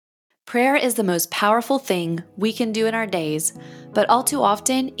Prayer is the most powerful thing we can do in our days, but all too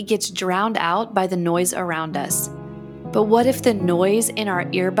often it gets drowned out by the noise around us. But what if the noise in our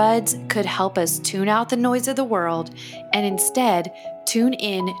earbuds could help us tune out the noise of the world and instead tune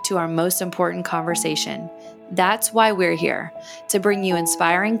in to our most important conversation? That's why we're here, to bring you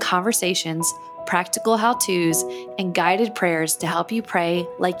inspiring conversations, practical how-tos, and guided prayers to help you pray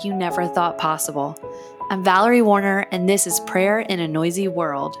like you never thought possible. I'm Valerie Warner, and this is Prayer in a Noisy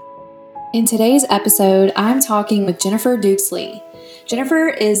World. In today's episode, I'm talking with Jennifer Dukes-Lee. Jennifer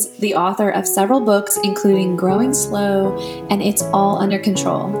is the author of several books, including Growing Slow and It's All Under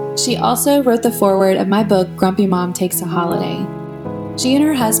Control. She also wrote the foreword of my book, Grumpy Mom Takes a Holiday. She and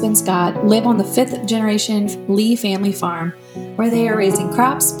her husband, Scott, live on the fifth-generation Lee family farm, where they are raising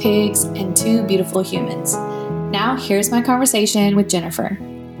crops, pigs, and two beautiful humans. Now, here's my conversation with Jennifer.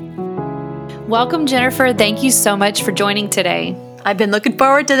 Welcome, Jennifer. Thank you so much for joining today. I've been looking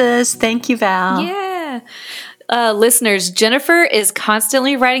forward to this. Thank you, Val. Yeah. Listeners, Jennifer is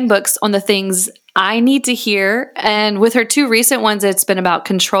constantly writing books on the things I need to hear. And with her two recent ones, it's been about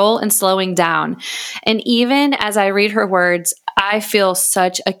control and slowing down. And even as I read her words, I feel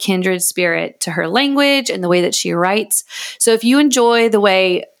such a kindred spirit to her language and the way that she writes. So if you enjoy the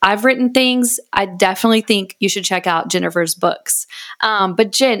way I've written things, I definitely think you should check out Jennifer's books.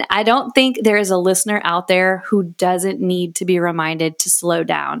 But Jen, I don't think there is a listener out there who doesn't need to be reminded to slow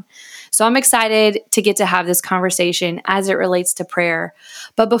down. So I'm excited to get to have this conversation as it relates to prayer.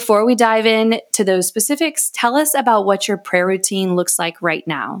 But before we dive in to those specifics, tell us about what your prayer routine looks like right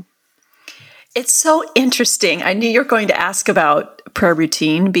now. It's so interesting. I knew you were going to ask about prayer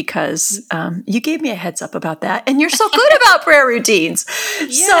routine because you gave me a heads up about that. And you're so good about prayer routines.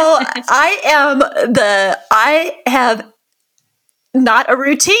 Yes. So I have not a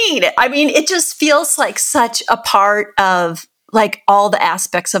routine. I mean, it just feels like such a part of like all the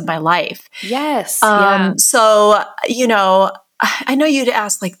aspects of my life. Yes. So, you know, I know you'd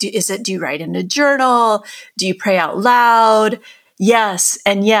ask, like, do you write in a journal? Do you pray out loud? Yes,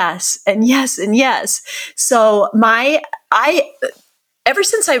 and yes, and yes, and yes. So ever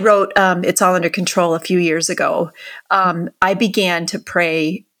since I wrote It's All Under Control a few years ago, I began to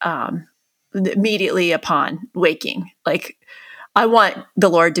pray immediately upon waking. Like, I want the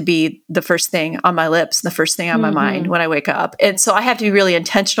Lord to be the first thing on my lips, the first thing on my mind when I wake up. And so I have to be really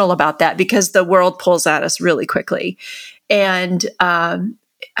intentional about that because the world pulls at us really quickly. And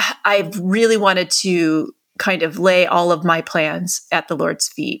I've really wanted to kind of lay all of my plans at the Lord's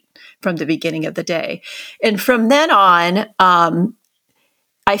feet from the beginning of the day. And from then on,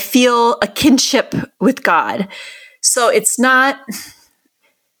 I feel a kinship with God. So it's not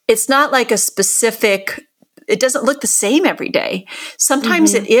like a specific, it doesn't look the same every day.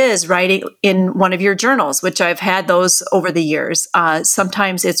 Sometimes it is writing in one of your journals, which I've had those over the years.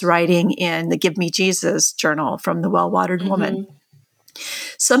 Sometimes it's writing in the Give Me Jesus journal from the Well-Watered Woman.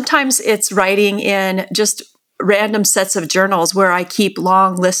 Sometimes it's writing in just random sets of journals where I keep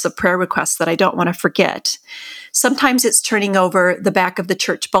long lists of prayer requests that I don't want to forget. Sometimes it's turning over the back of the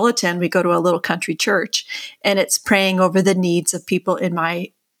church bulletin. We go to a little country church, and it's praying over the needs of people in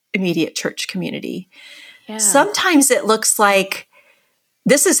my immediate church community. Yeah. Sometimes it looks like,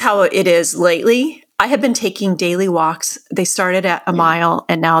 this is how it is lately. I have been taking daily walks. They started at a mile,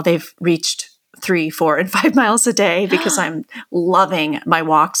 and now they've reached 3, 4, and 5 miles a day because I'm loving my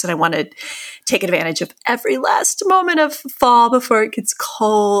walks and I want to take advantage of every last moment of fall before it gets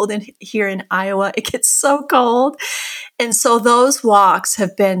cold. And here in Iowa, it gets so cold. And so those walks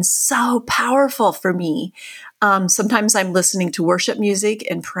have been so powerful for me. Sometimes I'm listening to worship music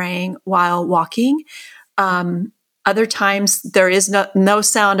and praying while walking. Other times there is no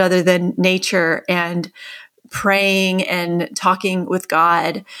sound other than nature and praying and talking with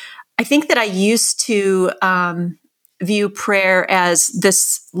God. I think that I used to view prayer as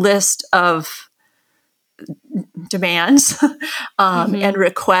this list of demands and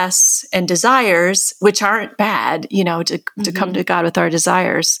requests and desires, which aren't bad, you know, to come to God with our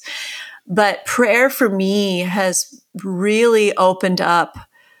desires. But prayer for me has really opened up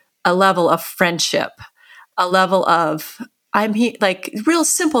a level of friendship, a level of I'm here, like real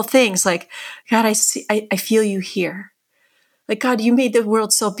simple things like, God, I feel you here. Like, God, you made the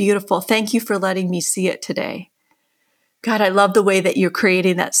world so beautiful. Thank you for letting me see it today. God, I love the way that you're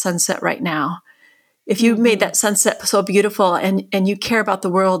creating that sunset right now. If you made that sunset so beautiful and you care about the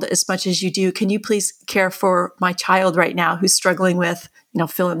world as much as you do, can you please care for my child right now who's struggling with,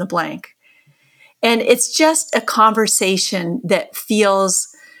 fill in the blank? And it's just a conversation that feels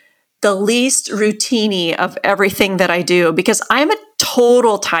the least routine-y of everything that I do because I'm a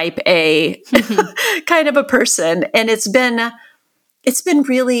total type A kind of a person. And it's been it's been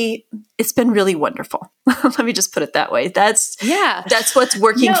really wonderful. Let me just put it that way. That's what's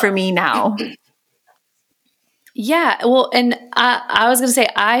working for me now. Yeah. Well, and I was going to say,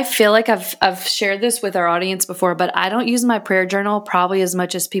 I feel like I've shared this with our audience before, but I don't use my prayer journal probably as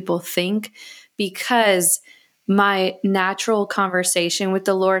much as people think, because my natural conversation with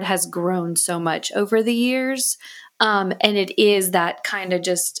the Lord has grown so much over the years. And it is that kind of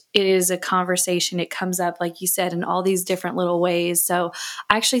it is a conversation. It comes up, like you said, in all these different little ways. So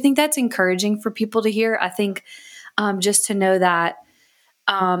I actually think that's encouraging for people to hear. I think just to know that,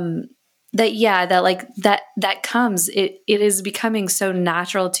 that comes, it is becoming so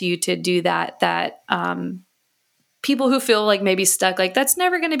natural to you to do that people who feel like maybe stuck, like that's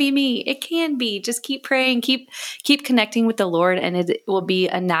never going to be me. It can be. Just keep praying, keep connecting with the Lord, and it will be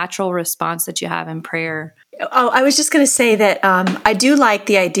a natural response that you have in prayer. Oh, I was just going to say that I do like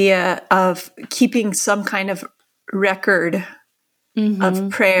the idea of keeping some kind of record of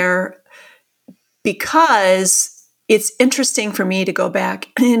prayer, because it's interesting for me to go back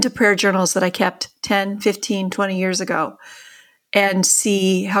into prayer journals that I kept 10, 15, 20 years ago and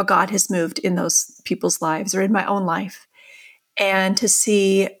see how God has moved in those people's lives or in my own life, and to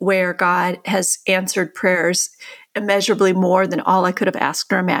see where God has answered prayers immeasurably more than all I could have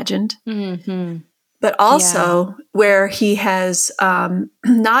asked or imagined. But also where he has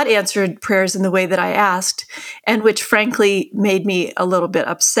not answered prayers in the way that I asked, and which frankly made me a little bit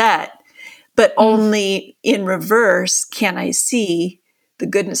upset. But only in reverse can I see the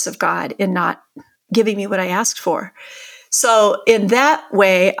goodness of God in not giving me what I asked for. So in that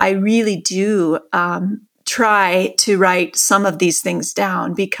way, I really do try to write some of these things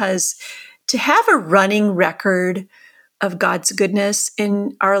down, because to have a running record of God's goodness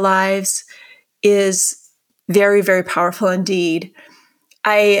in our lives is very, very powerful indeed.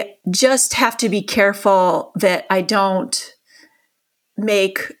 I just have to be careful that I don't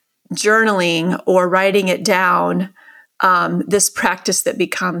make journaling or writing it down this practice that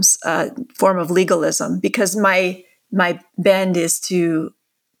becomes a form of legalism, because my bend is to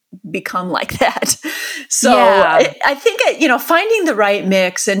become like that. So I think, finding the right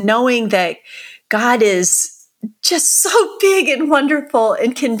mix and knowing that God is just so big and wonderful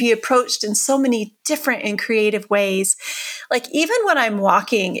and can be approached in so many different and creative ways. Like even when I'm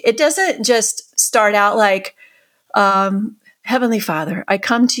walking, it doesn't just start out like, Heavenly Father, I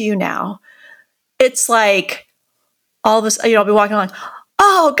come to you now. It's like all of a sudden, I'll be walking along.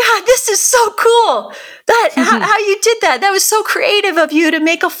 Oh God, this is so cool. How you did that. That was so creative of you to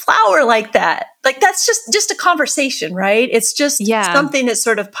make a flower like that. Like that's just a conversation, right? It's just something that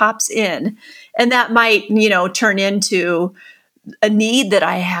sort of pops in, and that might, turn into a need that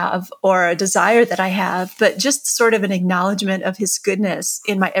I have or a desire that I have, but just sort of an acknowledgement of his goodness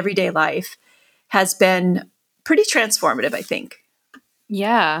in my everyday life has been pretty transformative, I think.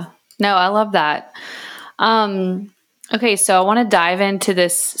 Yeah. No, I love that. Okay, so I want to dive into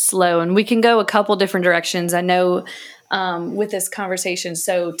this slow, and we can go a couple different directions. I know with this conversation,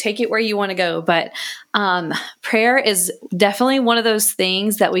 so take it where you want to go. But prayer is definitely one of those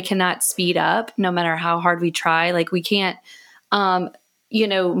things that we cannot speed up, no matter how hard we try. Like we can't,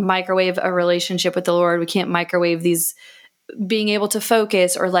 microwave a relationship with the Lord. We can't microwave these being able to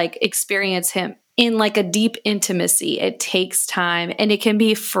focus or like experience him in like a deep intimacy. It takes time, and it can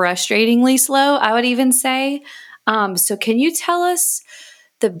be frustratingly slow, I would even say. So can you tell us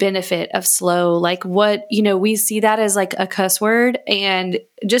the benefit of slow? Like what, we see that as like a cuss word, and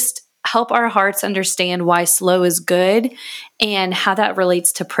just help our hearts understand why slow is good and how that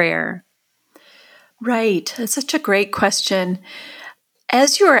relates to prayer. Right. That's such a great question.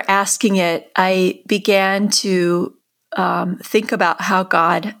 As you were asking it, I began to think about how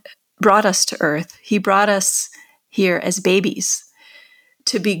God brought us to earth. He brought us here as babies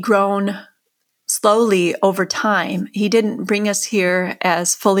to be grown slowly over time. He didn't bring us here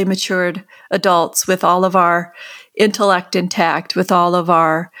as fully matured adults with all of our intellect intact, with all of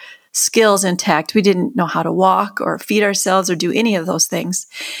our skills intact. We didn't know how to walk or feed ourselves or do any of those things.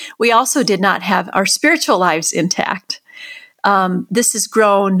 We also did not have our spiritual lives intact. This has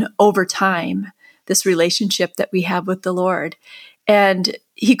grown over time, this relationship that we have with the Lord. And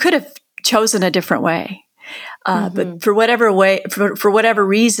he could have chosen a different way. But for whatever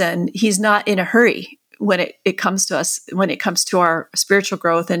reason, he's not in a hurry when it comes to us, when it comes to our spiritual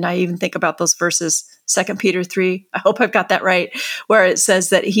growth. And I even think about those verses, 2 Peter 3, I hope I've got that right, where it says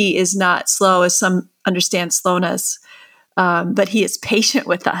that he is not slow as some understand slowness, but he is patient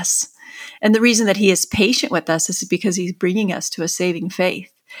with us. And the reason that he is patient with us is because he's bringing us to a saving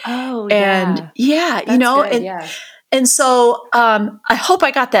faith. Oh, and yeah. That's good, And so I hope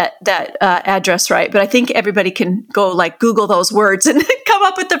I got that address right, but I think everybody can go like Google those words and come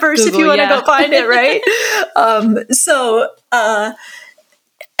up with the verse if you want to go find it, right?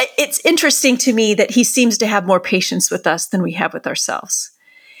 It's interesting to me that he seems to have more patience with us than we have with ourselves.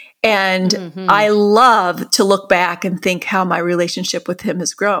 And I love to look back and think how my relationship with him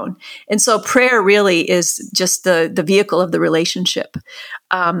has grown. And so prayer really is just the vehicle of the relationship.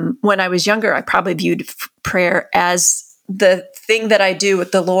 When I was younger, I probably viewed prayer as the thing that I do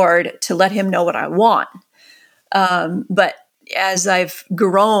with the Lord to let him know what I want. But as I've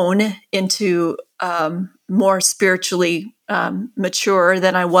grown into more spiritually mature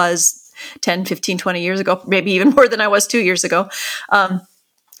than I was 10, 15, 20 years ago, maybe even more than I was 2 years ago,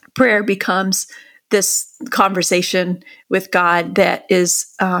 prayer becomes this conversation with God that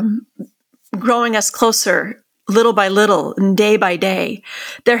is growing us closer little by little and day by day.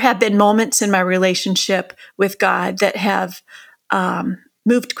 There have been moments in my relationship with God that have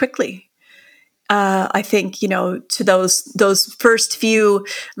moved quickly. I think, to those first few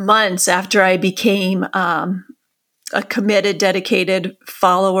months after I became a committed, dedicated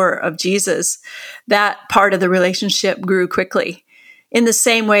follower of Jesus, that part of the relationship grew quickly. In the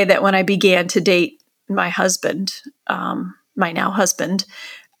same way that when I began to date my husband, my now husband,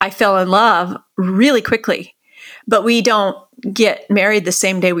 I fell in love really quickly. But we don't get married the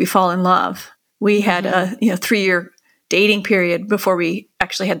same day we fall in love. We had a 3-year dating period before we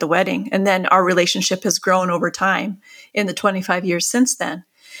actually had the wedding. And then our relationship has grown over time in the 25 years since then.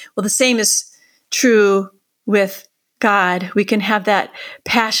 Well, the same is true with God. We can have that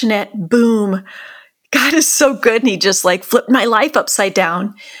passionate boom. God is so good. And he just like flipped my life upside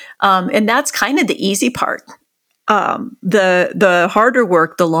down. And that's kind of the easy part. The harder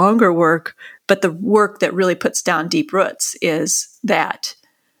work, the longer work, but the work that really puts down deep roots is that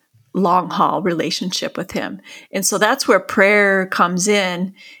long haul relationship with him. And so that's where prayer comes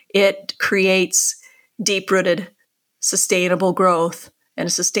in. It creates deep rooted, sustainable growth and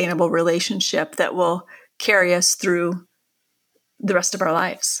a sustainable relationship that will carry us through the rest of our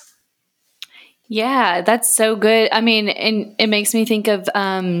lives. Yeah, that's so good. I mean, and it makes me think of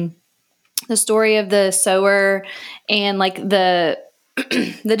the story of the sower and like the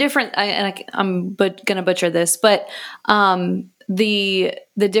different. I'm gonna butcher this, but the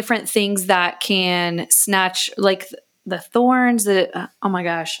different things that can snatch, like the thorns. Oh my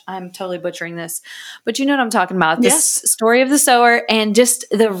gosh, I'm totally butchering this, but you know what I'm talking about. This story of the sower and just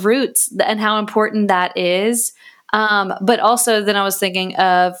the roots and how important that is. But also then I was thinking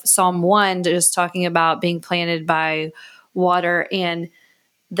of Psalm 1, just talking about being planted by water and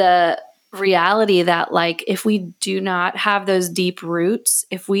the reality that like, if we do not have those deep roots,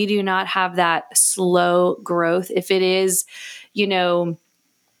 if we do not have that slow growth, if it is,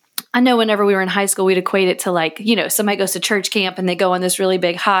 I know whenever we were in high school, we'd equate it to like, somebody goes to church camp and they go on this really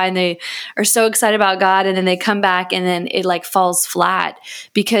big high and they are so excited about God. And then they come back and then it like falls flat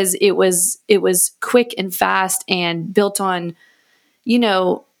because it was quick and fast and built on,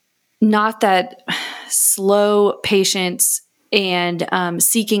 not that slow patience and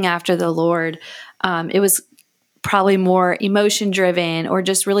seeking after the Lord. It was probably more emotion driven or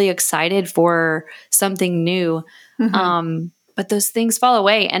just really excited for something new. Mm-hmm. But those things fall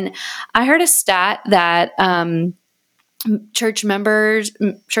away. And I heard a stat that church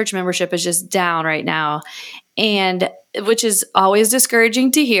membership is just down right now, and which is always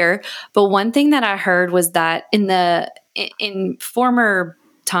discouraging to hear. But one thing that I heard was that in former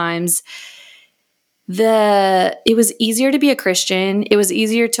times, it was easier to be a Christian. It was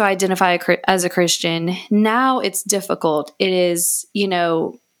easier to identify as a Christian. Now it's difficult. It is,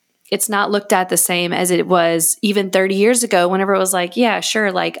 it's not looked at the same as it was even 30 years ago, whenever it was like, yeah,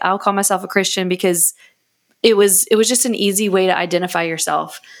 sure. Like I'll call myself a Christian because it was just an easy way to identify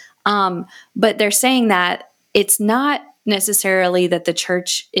yourself. But they're saying that it's not necessarily that the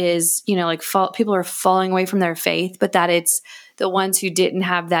church is, people are falling away from their faith, but that it's the ones who didn't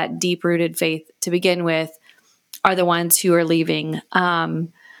have that deep rooted faith to begin with are the ones who are leaving,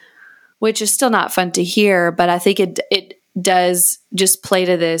 which is still not fun to hear. But I think it does just play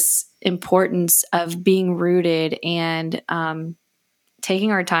to this importance of being rooted and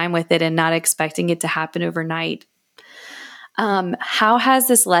taking our time with it and not expecting it to happen overnight. How has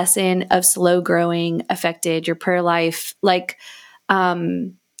this lesson of slow growing affected your prayer life? Like,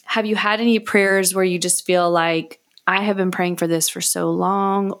 have you had any prayers where you just feel like, I have been praying for this for so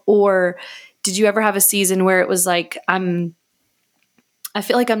long? Or did you ever have a season where it was like, I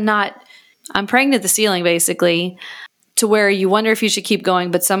feel like I'm praying to the ceiling, basically, to where you wonder if you should keep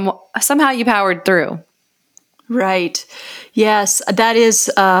going, but somehow you powered through? Right. Yes, that is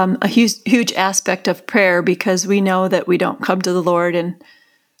a huge aspect of prayer, because we know that we don't come to the Lord and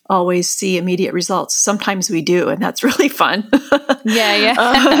always see immediate results. Sometimes we do, and that's really fun. Yeah, yeah.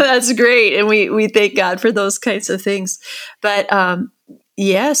 That's great, and we thank God for those kinds of things. But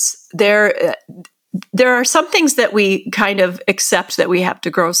yes, there are some things that we kind of accept that we have to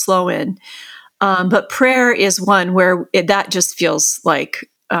grow slow in. But prayer is one where that just feels like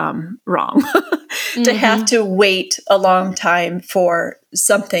wrong to have to wait a long time for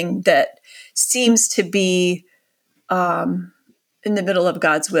something that seems to be in the middle of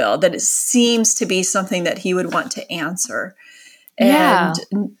God's will, that it seems to be something that He would want to answer. Yeah.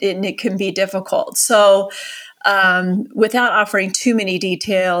 And it can be difficult. So, without offering too many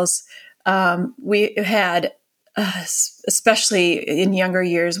details, we had, especially in younger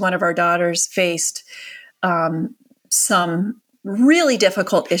years, one of our daughters faced some really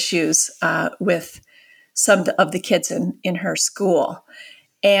difficult issues with some of the kids in her school.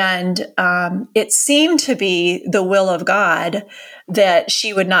 And it seemed to be the will of God that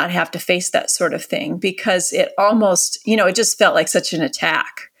she would not have to face that sort of thing, because it almost, it just felt like such an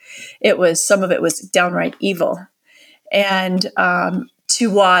attack. Some of it was downright evil. And to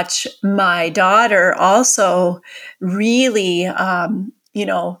watch my daughter also really, on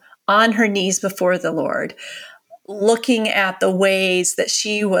her knees before the Lord, looking at the ways that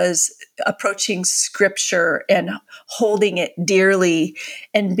she was approaching scripture and holding it dearly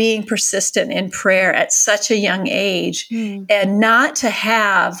and being persistent in prayer at such a young age, and not to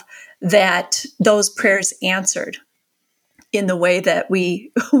have those prayers answered in the way that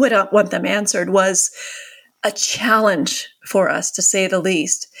we would want them answered was a challenge for us, to say the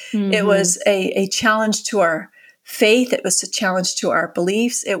least. It was a challenge to our faith. It was a challenge to our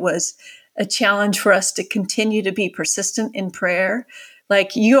beliefs. It was a challenge for us to continue to be persistent in prayer.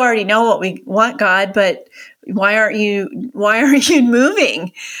 Like, you already know what we want, God, but why aren't you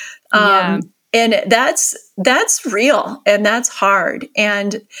moving? And that's real, and that's hard.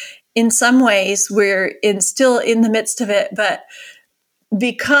 And in some ways we're still in the midst of it, but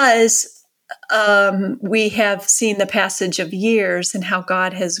because we have seen the passage of years and how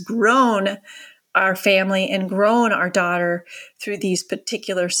God has grown our family and grown our daughter through these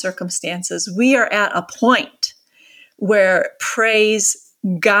particular circumstances, we are at a point where, praise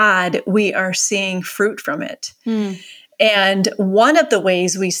God, we are seeing fruit from it. And one of the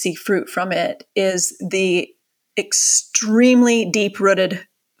ways we see fruit from it is the extremely deep-rooted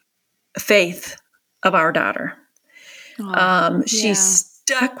faith of our daughter. She's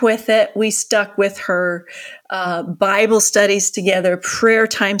stuck with it. We stuck with her Bible studies together, prayer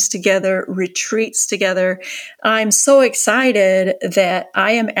times together, retreats together. I'm so excited that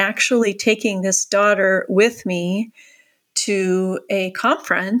I am actually taking this daughter with me to a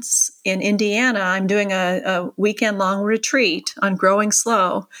conference in Indiana. I'm doing a weekend-long retreat on growing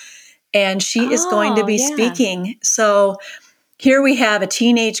slow, and she is going to be speaking. So here we have a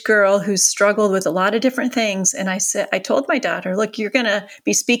teenage girl who's struggled with a lot of different things. And I told my daughter, look, you're going to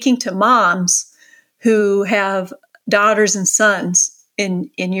be speaking to moms who have daughters and sons in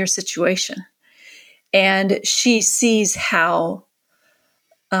your situation. And she sees how,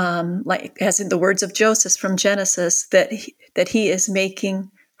 like, as in the words of Joseph from Genesis, that he is making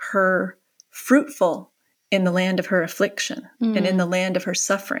her fruitful in the land of her affliction and in the land of her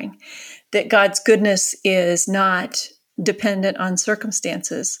suffering, that God's goodness is not dependent on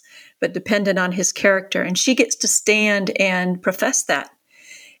circumstances, but dependent on His character. And she gets to stand and profess that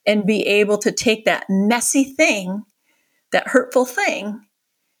and be able to take that messy thing, that hurtful thing,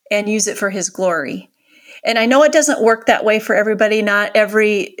 and use it for His glory. And I know it doesn't work that way for everybody. Not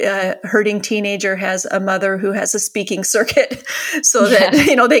every hurting teenager has a mother who has a speaking circuit so that,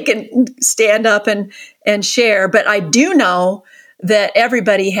 they can stand up and share. But I do know that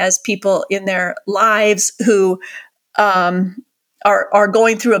everybody has people in their lives who are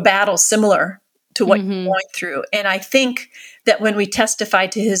going through a battle similar to what you're going through. And I think that when we testify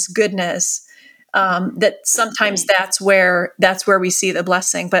to His goodness, that sometimes that's where we see the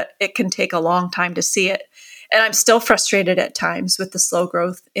blessing, but it can take a long time to see it. And I'm still frustrated at times with the slow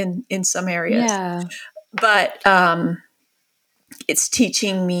growth in some areas. Yeah. But it's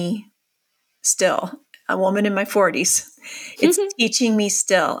teaching me still, a woman in my 40s, it's teaching me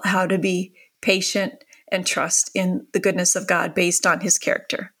still how to be patient and trust in the goodness of God based on His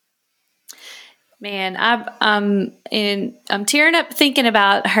character. Man, I'm tearing up thinking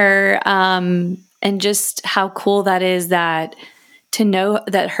about her, and just how cool that is, that to know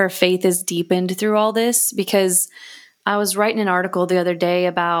that her faith is deepened through all this. Because I was writing an article the other day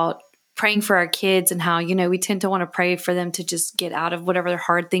about praying for our kids and how, we tend to want to pray for them to just get out of whatever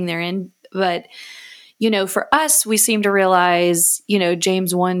hard thing they're in. But, for us, we seem to realize,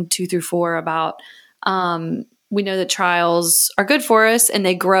 James 1:2-4 about, we know that trials are good for us and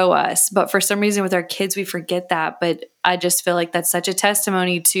they grow us. But for some reason with our kids, we forget that. But I just feel like that's such a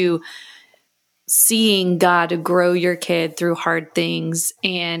testimony to seeing God grow your kid through hard things.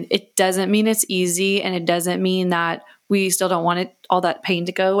 And it doesn't mean it's easy. And it doesn't mean that we still don't want all that pain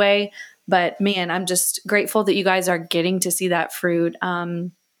to go away. But man, I'm just grateful that you guys are getting to see that fruit.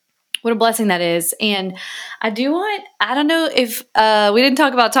 What a blessing that is. And I don't know if we didn't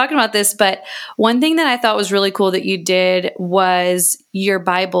talking about this, but one thing that I thought was really cool that you did was your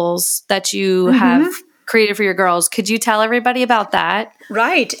Bibles that you have created for your girls. Could you tell everybody about that?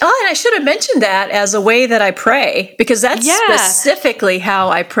 Right. Oh, and I should have mentioned that as a way that I pray, because that's specifically how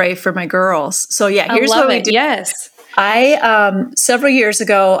I pray for my girls. So here's what we do. Yes. Several years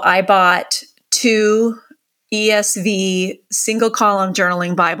ago, I bought 2 ESV single column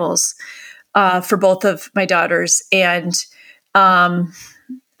journaling Bibles for both of my daughters. And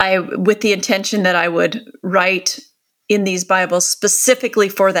with the intention that I would write in these Bibles specifically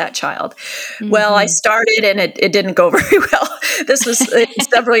for that child. Well, I started and it didn't go very well. This was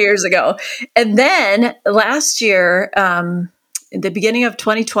several years ago. And then last year, in the beginning of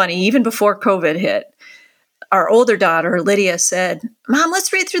 2020, even before COVID hit, our older daughter, Lydia, said, Mom,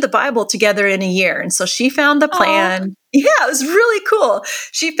 let's read through the Bible together in a year. And so she found the plan. Aww. Yeah, it was really cool.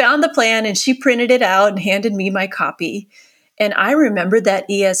 She found the plan and she printed it out and handed me my copy. And I remembered that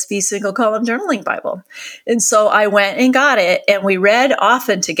ESV single column journaling Bible. And so I went and got it. And we read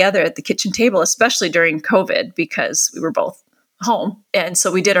often together at the kitchen table, especially during COVID, because we were both home. And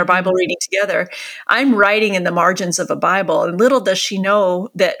so we did our Bible reading together. I'm writing in the margins of a Bible. And little does she know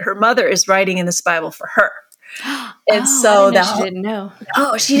that her mother is writing in this Bible for her. And so she didn't know.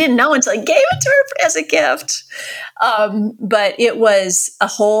 Oh, she didn't know until I gave it to her as a gift. But it was a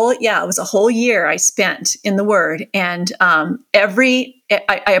whole year I spent in the Word. And I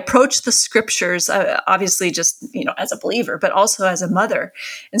approached the scriptures, obviously just, as a believer, but also as a mother.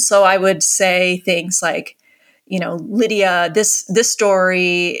 And so I would say things like, Lydia, this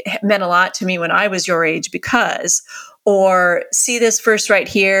story meant a lot to me when I was your age because, or see this verse right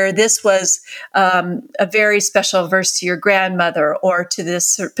here. This was a very special verse to your grandmother or to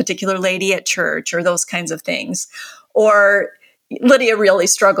this particular lady at church or those kinds of things. Or Lydia really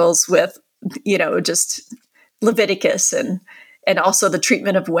struggles with, just Leviticus and also the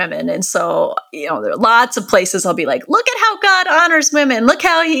treatment of women. And so, there are lots of places I'll be like, look at how God honors women. Look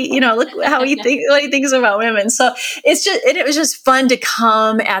how look how he thinks about women. So it was just fun to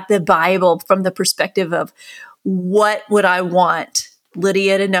come at the Bible from the perspective of what would I want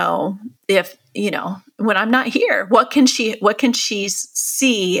Lydia to know if, when I'm not here, what can she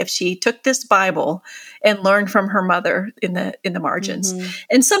see if she took this Bible and learned from her mother in the margins? Mm-hmm.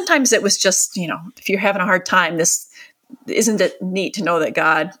 And sometimes it was just, if you're having a hard time, isn't it neat to know that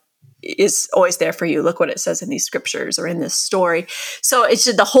God is always there for you? Look what it says in these scriptures or in this story. So it's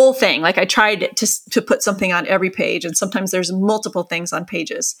just the whole thing. Like I tried to put something on every page, and sometimes there's multiple things on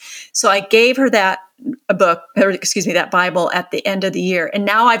pages. So I gave her that Bible at the end of the year. And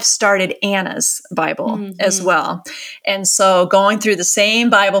now I've started Anna's Bible as well. And so going through the same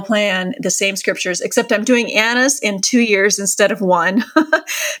Bible plan, the same scriptures, except I'm doing Anna's in 2 years instead of 1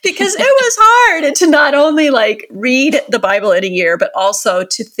 because it was hard to not only read the Bible in a year, but also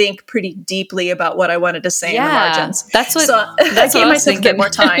to think pretty deeply about what I wanted to say in the margins. That's what I gave myself a bit more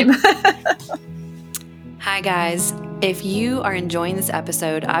time. Hi, guys. If you are enjoying this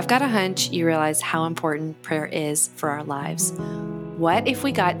episode, I've got a hunch you realize how important prayer is for our lives. What if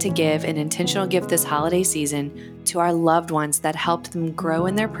we got to give an intentional gift this holiday season to our loved ones that helped them grow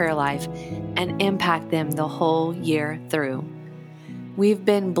in their prayer life and impact them the whole year through? We've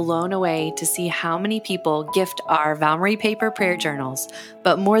been blown away to see how many people gift our Valmarie paper prayer journals,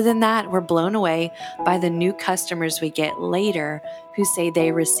 but more than that, we're blown away by the new customers we get later who say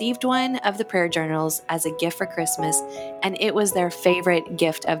they received one of the prayer journals as a gift for Christmas and it was their favorite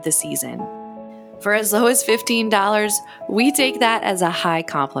gift of the season. For as low as $15, we take that as a high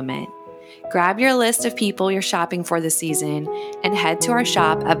compliment. Grab your list of people you're shopping for this season and head to our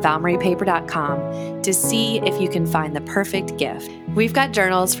shop at valmariepaper.com to see if you can find the perfect gift. We've got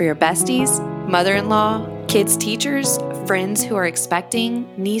journals for your besties, mother-in-law, kids' teachers, friends who are expecting,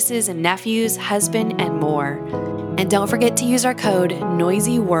 nieces and nephews, husband, and more. And don't forget to use our code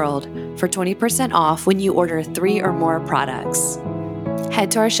NOISYWORLD for 20% off when you order 3 or more products.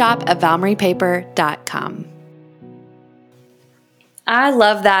 Head to our shop at valmariepaper.com. I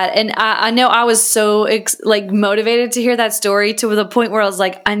love that. And I know I was so motivated to hear that story to the point where I was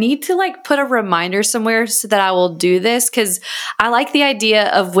like, I need to put a reminder somewhere so that I will do this. Cause I like the idea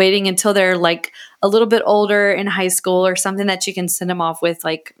of waiting until they're a little bit older in high school or something that you can send them off with,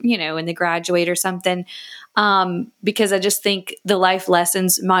 like, when they graduate or something. Because I just think the life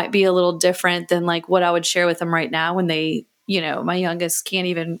lessons might be a little different than like what I would share with them right now when they, my youngest can't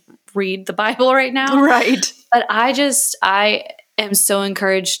even read the Bible right now. Right. But I am so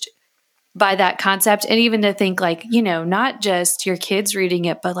encouraged by that concept. And even to think like, not just your kids reading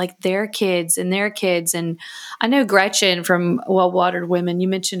it, but like their kids and their kids. And I know Gretchen from Well Watered Women, you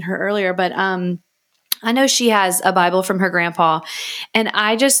mentioned her earlier, but I know she has a Bible from her grandpa. And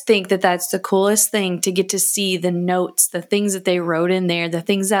I just think that that's the coolest thing, to get to see the notes, the things that they wrote in there, the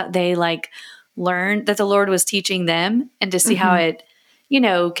things that they like learned that the Lord was teaching them, and to see how it,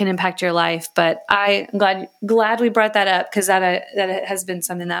 can impact your life. But I'm glad we brought that up, because that has been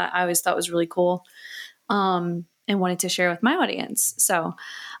something that I always thought was really cool, and wanted to share with my audience. So,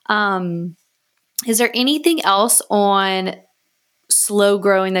 is there anything else on slow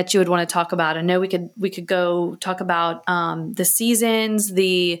growing that you would want to talk about? I know we could go talk about the seasons,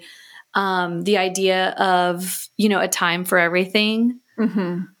 the idea of a time for everything.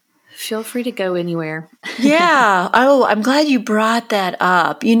 Mm-hmm. Feel free to go anywhere. Yeah. Oh, I'm glad you brought that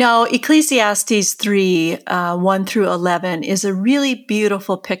up. Ecclesiastes 3, 1 through 11 is a really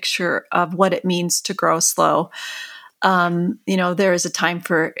beautiful picture of what it means to grow slow. There is a time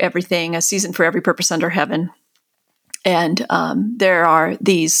for everything, a season for every purpose under heaven. And there are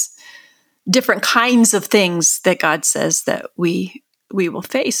these different kinds of things that God says that we will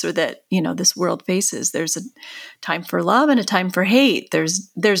face, or that, this world faces. There's a time for love and a time for hate.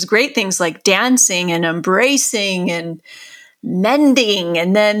 There's great things like dancing and embracing and mending.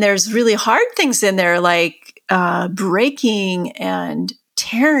 And then there's really hard things in there like breaking and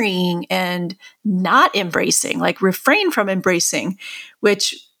tearing and not embracing, like refrain from embracing,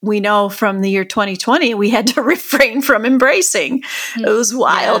 which we know from the year 2020, we had to refrain from embracing. It was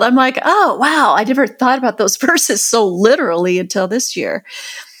wild. Yeah. I'm like, oh, wow, I never thought about those verses so literally until this year.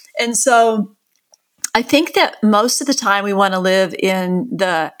 And so I think that most of the time we want to live in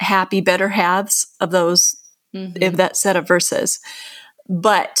the happy, better halves of those, of that set of verses.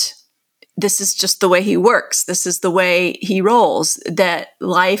 But this is just the way he works. This is the way he rolls, that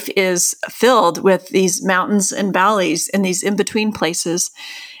life is filled with these mountains and valleys and these in-between places.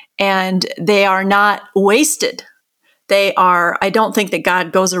 And they are not wasted. I don't think that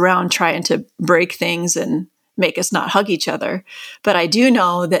God goes around trying to break things and make us not hug each other. But I do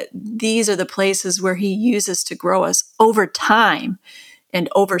know that these are the places where he uses to grow us over time and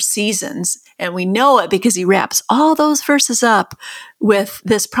over seasons. And we know it because he wraps all those verses up with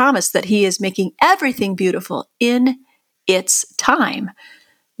this promise that he is making everything beautiful in its time,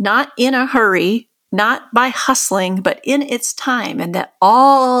 not in a hurry, not by hustling, but in its time, and that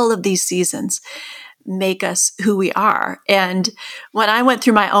all of these seasons make us who we are. And when I went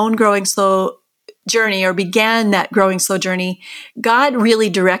through my own growing slow journey, or began that growing slow journey, God really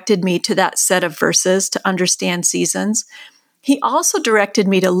directed me to that set of verses to understand seasons. He also directed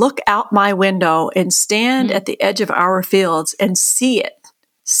me to look out my window and stand at the edge of our fields and see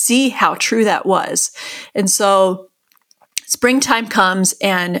how true that was. And so springtime comes,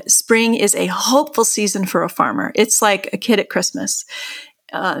 and spring is a hopeful season for a farmer. It's like a kid at Christmas.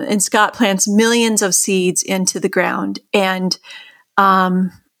 And Scott plants millions of seeds into the ground. And,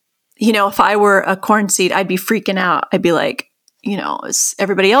 if I were a corn seed, I'd be freaking out. I'd be like, is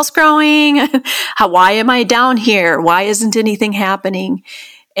everybody else growing? Why am I down here? Why isn't anything happening?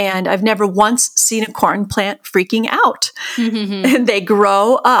 And I've never once seen a corn plant freaking out. And they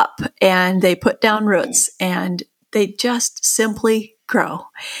grow up and they put down roots and they just simply grow.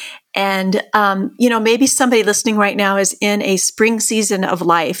 And, maybe somebody listening right now is in a spring season of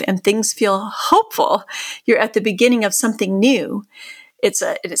life and things feel hopeful. You're at the beginning of something new. It's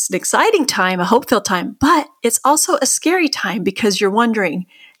an exciting time, a hope-filled time, but it's also a scary time because you're wondering,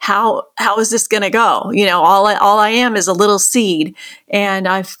 how is this going to go? All I am is a little seed, and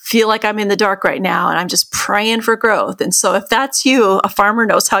I feel like I'm in the dark right now, and I'm just praying for growth. And so if that's you, a farmer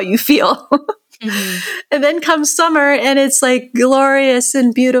knows how you feel. And then comes summer, and it's like glorious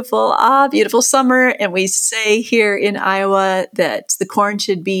and beautiful. Beautiful summer. And we say here in Iowa that the corn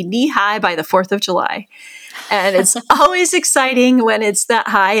should be knee-high by the 4th of July. And it's always exciting when it's that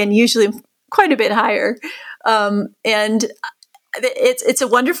high, and usually quite a bit higher. And it's a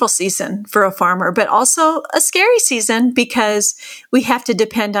wonderful season for a farmer, but also a scary season because we have to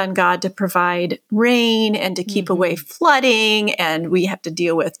depend on God to provide rain and to keep away flooding, and we have to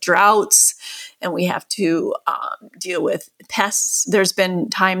deal with droughts, and we have to deal with pests. There's been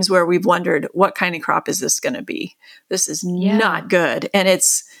times where we've wondered, what kind of crop is this going to be? This is not good. And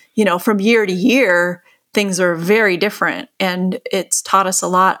it's, from year to year, things are very different, and it's taught us a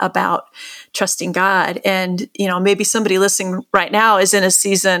lot about trusting God. And, maybe somebody listening right now is in a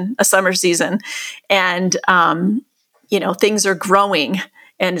summer season, and, things are growing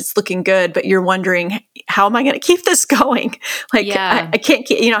and it's looking good, but you're wondering, how am I going to keep this going? Like, Yeah. I can't,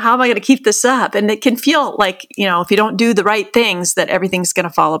 how am I going to keep this up? And it can feel like, if you don't do the right things, that everything's going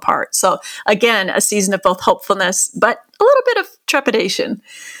to fall apart. So again, a season of both hopefulness, but a little bit of trepidation.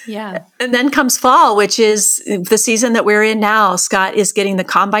 Yeah. And then comes fall, which is the season that we're in now. Scott is getting the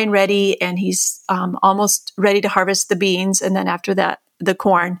combine ready, and he's almost ready to harvest the beans. And then after that, the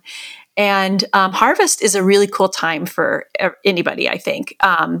corn. And harvest is a really cool time for anybody, I think,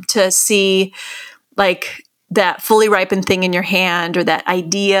 to see like that fully ripened thing in your hand, or that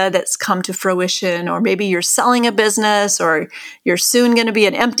idea that's come to fruition, or maybe you're selling a business, or you're soon going to be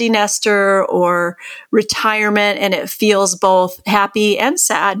an empty nester, or retirement, and it feels both happy and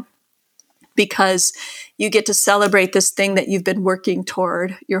sad because you get to celebrate this thing that you've been working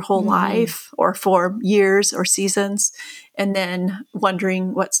toward your whole life, or for years or seasons, and then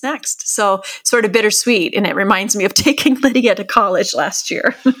wondering what's next. So sort of bittersweet. And it reminds me of taking Lydia to college last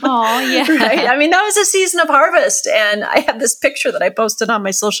year. Oh, yeah. Right? I mean, that was a season of harvest. And I have this picture that I posted on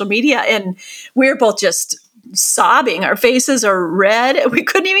my social media, and we're both just sobbing. Our faces are red. We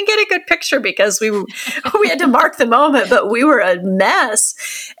couldn't even get a good picture because we had to mark the moment, but we were a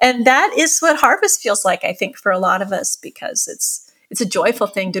mess. And that is what harvest feels like, I think, for a lot of us, because it's a joyful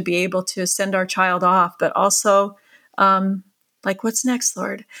thing to be able to send our child off, but also like, what's next,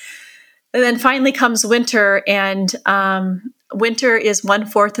 Lord? And then finally comes winter, and winter is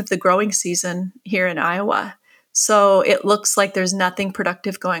 1/4 of the growing season here in Iowa. So it looks like there's nothing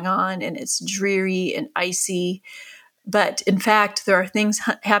productive going on, and it's dreary and icy. But in fact, there are things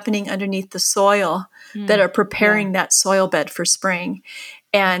happening underneath the soil that are preparing that soil bed for spring.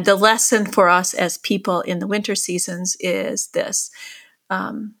 And the lesson for us as people in the winter seasons is this.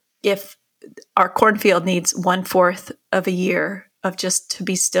 If our cornfield needs 1/4 of a year of just to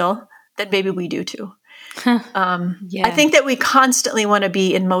be still, then maybe we do too. I think that we constantly want to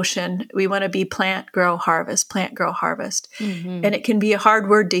be in motion. We want to be plant, grow, harvest, plant, grow, harvest. And it can be a hard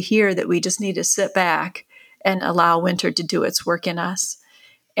word to hear, that we just need to sit back and allow winter to do its work in us.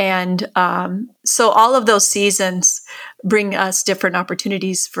 And so all of those seasons bring us different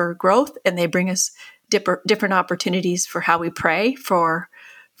opportunities for growth, and they bring us different opportunities for how we pray for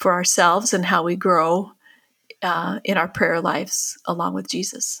ourselves and how we grow in our prayer lives along with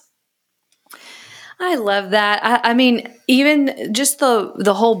Jesus. I love that. I mean, even just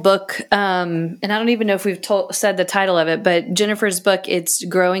the whole book, and I don't even know if we've said the title of it, but Jennifer's book, it's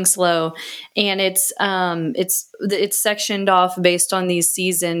Growing Slow, and it's sectioned off based on these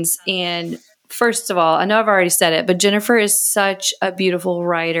seasons. And first of all, I know I've already said it, but Jennifer is such a beautiful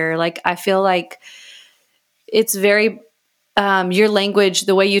writer. Like, I feel like it's very your language,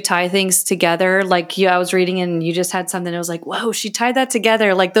 the way you tie things together, like I was reading and you just had something, it was like, whoa, she tied that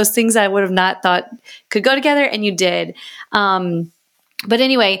together. Like those things I would have not thought could go together, and you did. But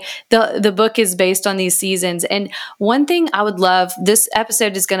anyway, the book is based on these seasons. And one thing I would love, this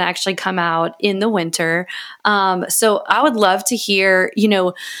episode is going to actually come out in the winter. So I would love to hear,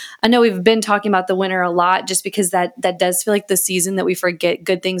 I know we've been talking about the winter a lot, just because that does feel like the season that we forget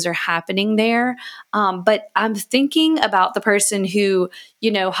good things are happening there. But I'm thinking about the person who,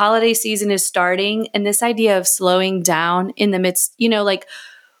 holiday season is starting, and this idea of slowing down in the midst, like,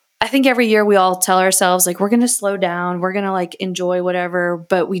 I think every year we all tell ourselves, like, we're going to slow down, we're going to like enjoy whatever,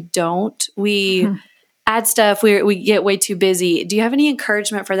 but we don't. We add stuff. We get way too busy. Do you have any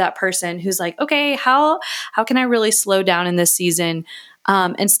encouragement for that person who's like, okay, how can I really slow down in this season,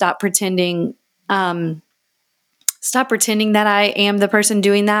 and stop pretending that I am the person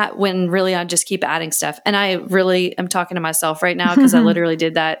doing that, when really I just keep adding stuff. And I really am talking to myself right now, because I literally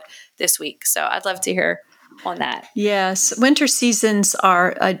did that this week. So I'd love to hear on that. Yes. Winter seasons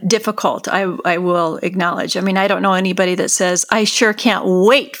are difficult, I will acknowledge. I mean, I don't know anybody that says, I sure can't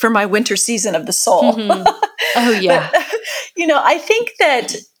wait for my winter season of the soul. Oh, yeah. But, I think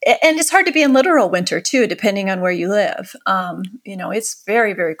that, and it's hard to be in literal winter too, depending on where you live. It's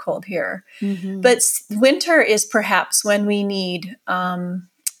very, very cold here. But winter is perhaps when we need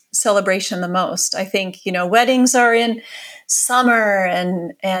celebration the most. I think, weddings are in summer,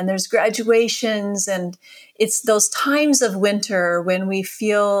 and there's graduations, and it's those times of winter when we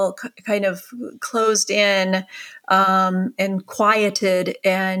feel kind of closed in and quieted,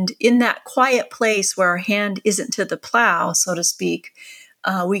 and in that quiet place where our hand isn't to the plow, so to speak,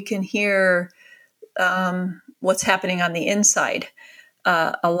 we can hear what's happening on the inside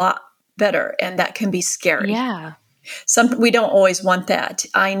a lot better, and that can be scary. Yeah. we don't always want that.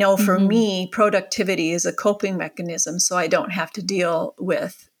 I know for Mm-hmm. me, productivity is a coping mechanism, so I don't have to deal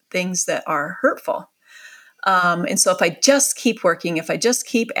with things that are hurtful. And so if I just keep working, if I just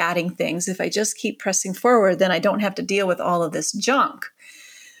keep adding things, if I just keep pressing forward, then I don't have to deal with all of this junk.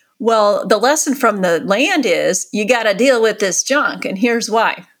 Well, the lesson from the land is you got to deal with this junk. And here's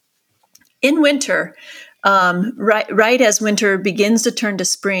why. In winter, right as winter begins to turn to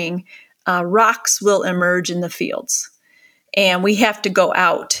spring, rocks will emerge in the fields. And we have to go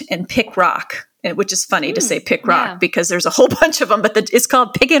out and pick rock, which is funny to say pick rock because there's a whole bunch of them, but it's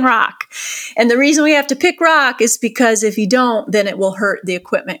called picking rock. And the reason we have to pick rock is because if you don't, then it will hurt the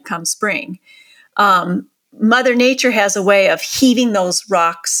equipment come spring. Mother Nature has a way of heaving those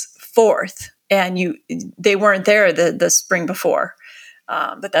rocks forth, and they weren't there the spring before.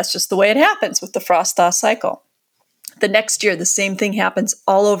 But that's just the way it happens with the frost thaw cycle. The next year, the same thing happens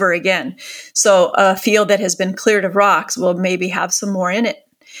all over again. So a field that has been cleared of rocks will maybe have some more in it.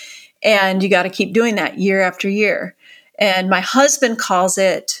 And you got to keep doing that year after year. And my husband calls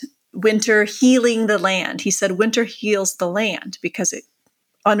it winter healing the land. He said winter heals the land because it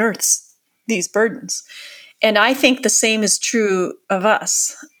unearths these burdens. And I think the same is true of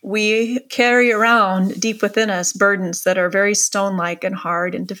us. We carry around deep within us burdens that are very stone-like and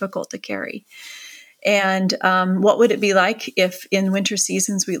hard and difficult to carry. And what would it be like if in winter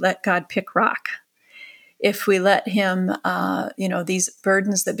seasons we let God pick rock? If we let him, these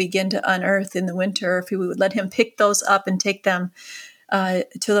burdens that begin to unearth in the winter, if we would let him pick those up and take them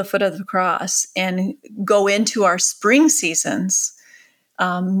to the foot of the cross and go into our spring seasons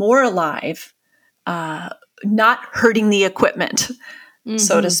more alive, not hurting the equipment,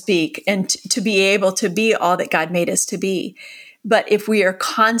 so to speak, and to be able to be all that God made us to be. But if we are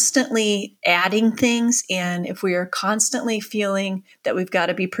constantly adding things in, if we are constantly feeling that we've got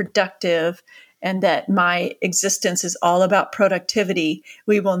to be productive and that my existence is all about productivity,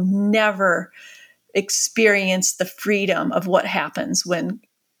 we will never experience the freedom of what happens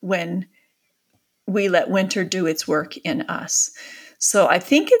when we let winter do its work in us. So I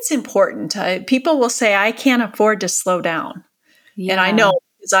think it's important. People will say, I can't afford to slow down. Yeah. And I know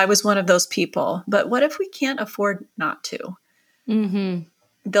because I was one of those people. But what if we can't afford not to? Mm-hmm.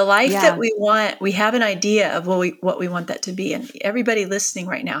 The life that we want, we have an idea of what we want that to be. And everybody listening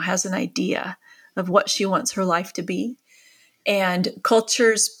right now has an idea of what she wants her life to be. And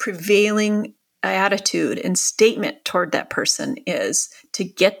culture's prevailing attitude and statement toward that person is to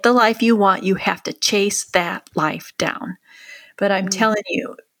get the life you want, you have to chase that life down. But I'm telling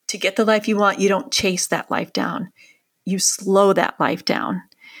you, to get the life you want, you don't chase that life down. You slow that life down.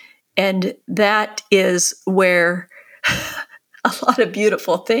 And that is where a lot of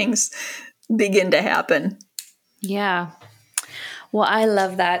beautiful things begin to happen. Yeah. Well, I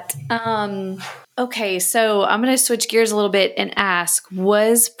love that. Okay, so I'm going to switch gears a little bit and ask,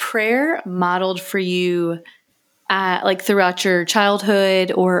 was prayer modeled for you like throughout your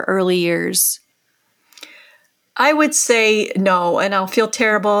childhood or early years? I would say no, and I'll feel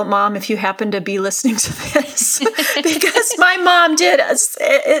terrible, Mom, if you happen to be listening to this, because my mom did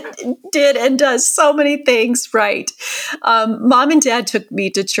and does so many things right. Mom and Dad took me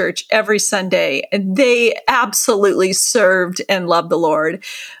to church every Sunday, and they absolutely served and loved the Lord.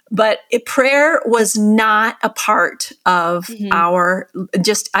 But prayer was not a part of our,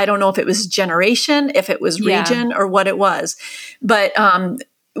 I don't know if it was generation, if it was region, or what it was. But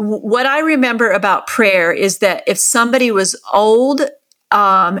what I remember about prayer is that if somebody was old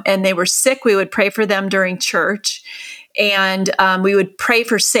and they were sick, we would pray for them during church, and we would pray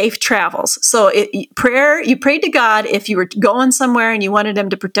for safe travels. So prayer, you prayed to God if you were going somewhere and you wanted him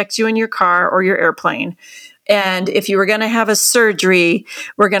to protect you in your car or your airplane. And if you were going to have a surgery,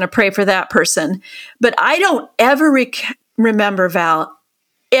 we're going to pray for that person. But I don't ever remember, Val,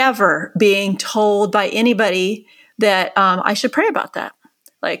 ever being told by anybody that I should pray about that.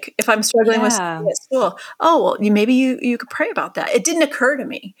 Like if I'm struggling with something at school, maybe you could pray about that. It didn't occur to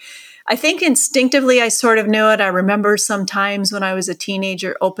me. I think instinctively I sort of knew it. I remember sometimes when I was a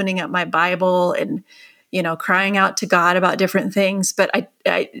teenager opening up my Bible and, crying out to God about different things, but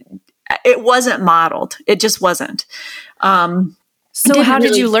it wasn't modeled. It just wasn't. So how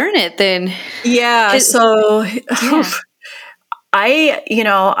did you learn it then? Yeah.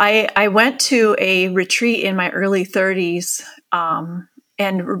 I went to a retreat in my early 30s.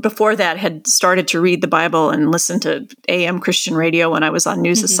 And before that had started to read the Bible and listen to AM Christian radio when I was on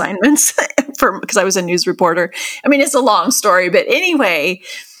news assignments because I was a news reporter. I mean, it's a long story, but anyway,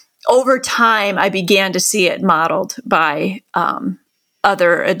 over time, I began to see it modeled by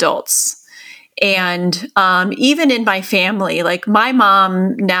other adults. And even in my family, like my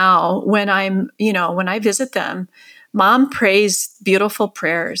mom now, when I visit them, Mom prays beautiful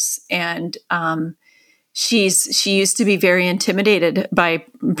prayers, and she used to be very intimidated by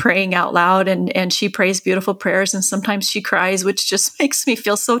praying out loud, and she prays beautiful prayers, and sometimes she cries, which just makes me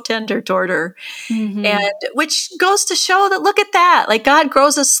feel so tender toward her. Mm-hmm. And which goes to show that, look at that, like God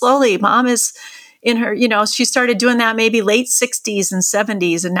grows us slowly. Mom is in her, she started doing that maybe late 60s and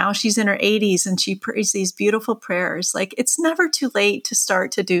 70s, and now she's in her 80s, and she prays these beautiful prayers. Like, it's never too late to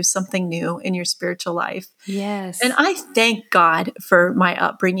start to do something new in your spiritual life. Yes. And I thank God for my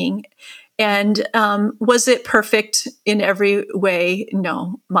upbringing. And was it perfect in every way?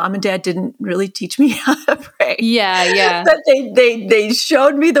 No. Mom and Dad didn't really teach me how to pray. Yeah. But they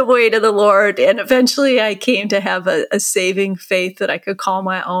showed me the way to the Lord. And eventually I came to have a saving faith that I could call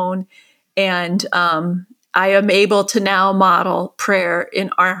my own. And I am able to now model prayer in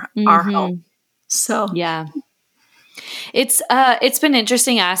our home. So yeah. It's been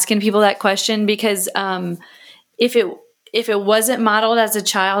interesting asking people that question, because if it wasn't modeled as a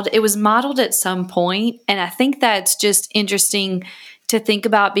child, it was modeled at some point. And I think that's just interesting to think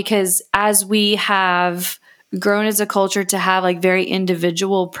about, because as we have grown as a culture to have like very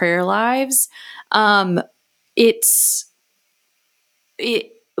individual prayer lives,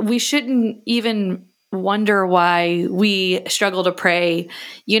 we shouldn't even wonder why we struggle to pray.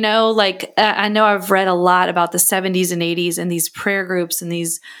 Like I know I've read a lot about the 70s and 80s and these prayer groups and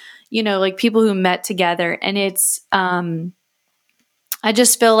these, like people who met together, and it's I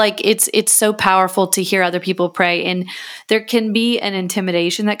just feel like it's so powerful to hear other people pray, and there can be an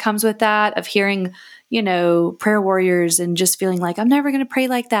intimidation that comes with that, of hearing, prayer warriors and just feeling like I'm never going to pray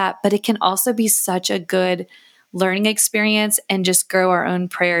like that. But it can also be such a good learning experience and just grow our own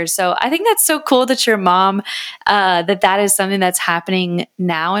prayers. So I think that's so cool that your mom, that is something that's happening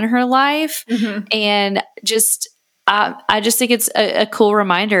now in her life. Mm-hmm. And just, I just think it's a cool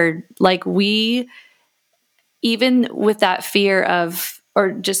reminder. Like, we, even with that fear of,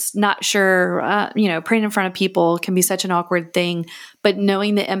 or just not sure, praying in front of people can be such an awkward thing, but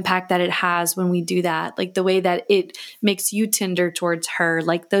knowing the impact that it has when we do that, like the way that it makes you tender towards her,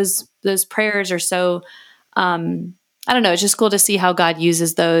 like those prayers are so, I don't know, it's just cool to see how God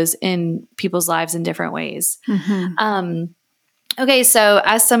uses those in people's lives in different ways. Mm-hmm. Okay, so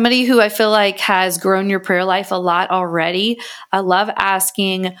as somebody who I feel like has grown your prayer life a lot already, I love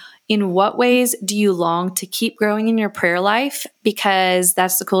asking, in what ways do you long to keep growing in your prayer life? Because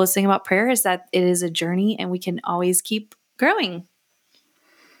that's the coolest thing about prayer, is that it is a journey and we can always keep growing.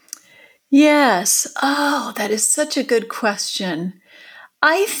 Yes. Oh, that is such a good question.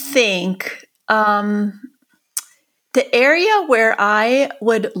 I think the area where I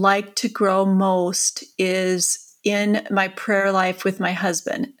would like to grow most is in my prayer life with my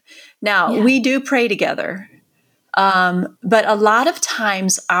husband. Now, we do pray together, but a lot of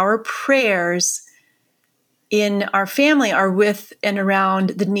times our prayers in our family are with and around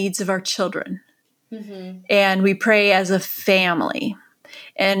the needs of our children. Mm-hmm. And we pray as a family.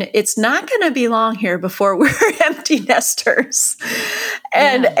 And it's not going to be long here before we're empty nesters.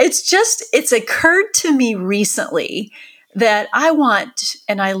 And it's occurred to me recently that I want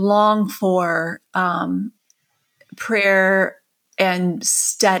and I long for prayer and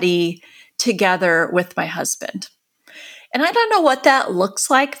study together with my husband. And I don't know what that looks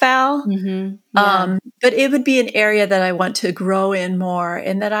like, Val, but it would be an area that I want to grow in more,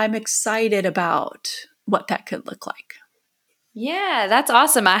 and that I'm excited about what that could look like. Yeah, that's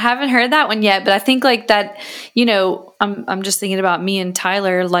awesome. I haven't heard that one yet, but I think like that, I'm just thinking about me and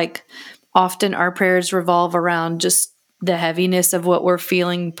Tyler, like often our prayers revolve around just the heaviness of what we're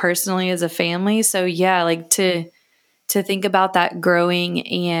feeling personally as a family. So yeah, like to think about that growing,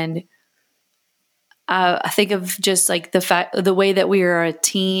 and I think of just like the way that we are a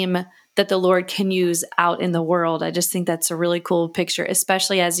team that the Lord can use out in the world. I just think that's a really cool picture,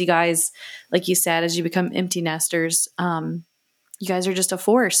 especially as you guys, like you said, as you become empty nesters, you guys are just a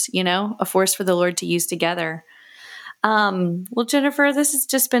force for the Lord to use together. Well, Jennifer, this has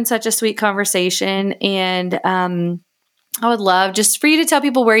just been such a sweet conversation, and I would love just for you to tell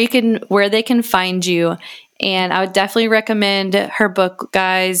people where they can find you. And I would definitely recommend her book,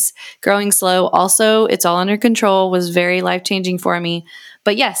 guys. Growing Slow. Also, It's All Under Control was very life-changing for me.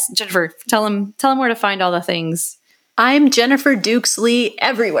 But yes, Jennifer, tell them where to find all the things. I'm Jennifer Dukes Lee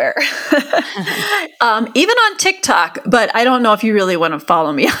everywhere, even on TikTok. But I don't know if you really want to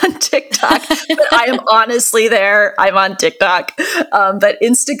follow me on TikTok. But I am honestly there. I'm on TikTok, but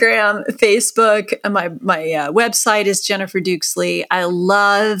Instagram, Facebook, my website is Jennifer Dukes Lee. I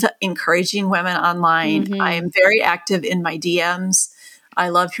love encouraging women online. Mm-hmm. I am very active in my DMs. I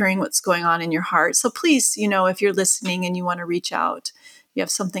love hearing what's going on in your heart. So please, if you're listening and you want to reach out, you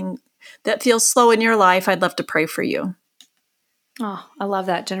have something that feels slow in your life, I'd love to pray for you. Oh, I love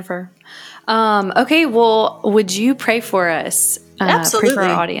that, Jennifer. Okay, well, would you pray for us? Absolutely. Pray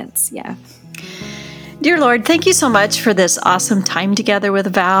for our audience. Yeah. Dear Lord, thank you so much for this awesome time together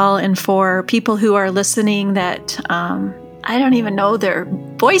with Val, and for people who are listening that I don't even know their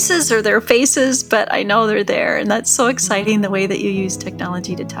voices or their faces, but I know they're there. And that's so exciting, the way that you use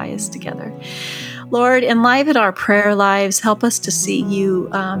technology to tie us together. Lord, enliven our prayer lives. Help us to see you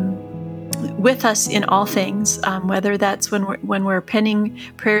with us in all things, whether that's when we're penning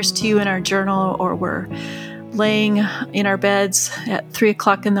prayers to you in our journal, or we're laying in our beds at 3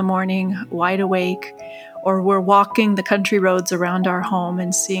 o'clock in the morning, wide awake, or we're walking the country roads around our home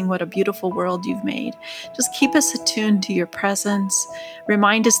and seeing what a beautiful world you've made. Just keep us attuned to your presence.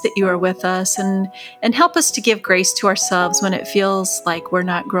 Remind us that you are with us, and help us to give grace to ourselves when it feels like we're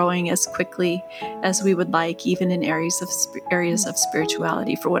not growing as quickly as we would like, even in areas of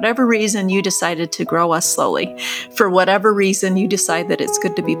spirituality. For whatever reason, you decided to grow us slowly. For whatever reason, you decide that it's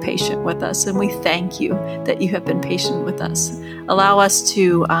good to be patient with us, and we thank you that you have been patient with us. Allow us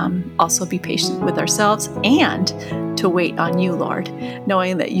to also be patient with ourselves and to wait on you, Lord,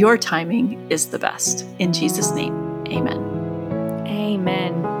 knowing that your timing is the best. In Jesus' name, amen.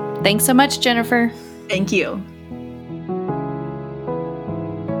 Amen. Thanks so much, Jennifer. Thank you.